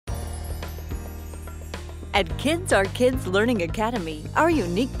At Kids Are Kids Learning Academy, our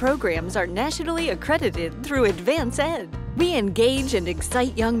unique programs are nationally accredited through Advance Ed. We engage and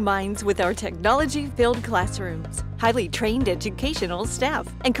excite young minds with our technology-filled classrooms, highly trained educational staff,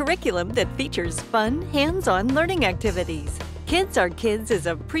 and curriculum that features fun, hands-on learning activities. Kids Are Kids is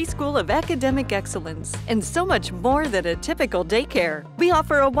a preschool of academic excellence and so much more than a typical daycare. We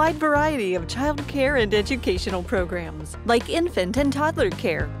offer a wide variety of child care and educational programs like infant and toddler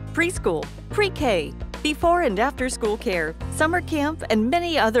care, preschool, pre-K, before and after school care, summer camp, and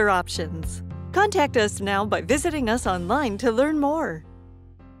many other options. Contact us now by visiting us online to learn more.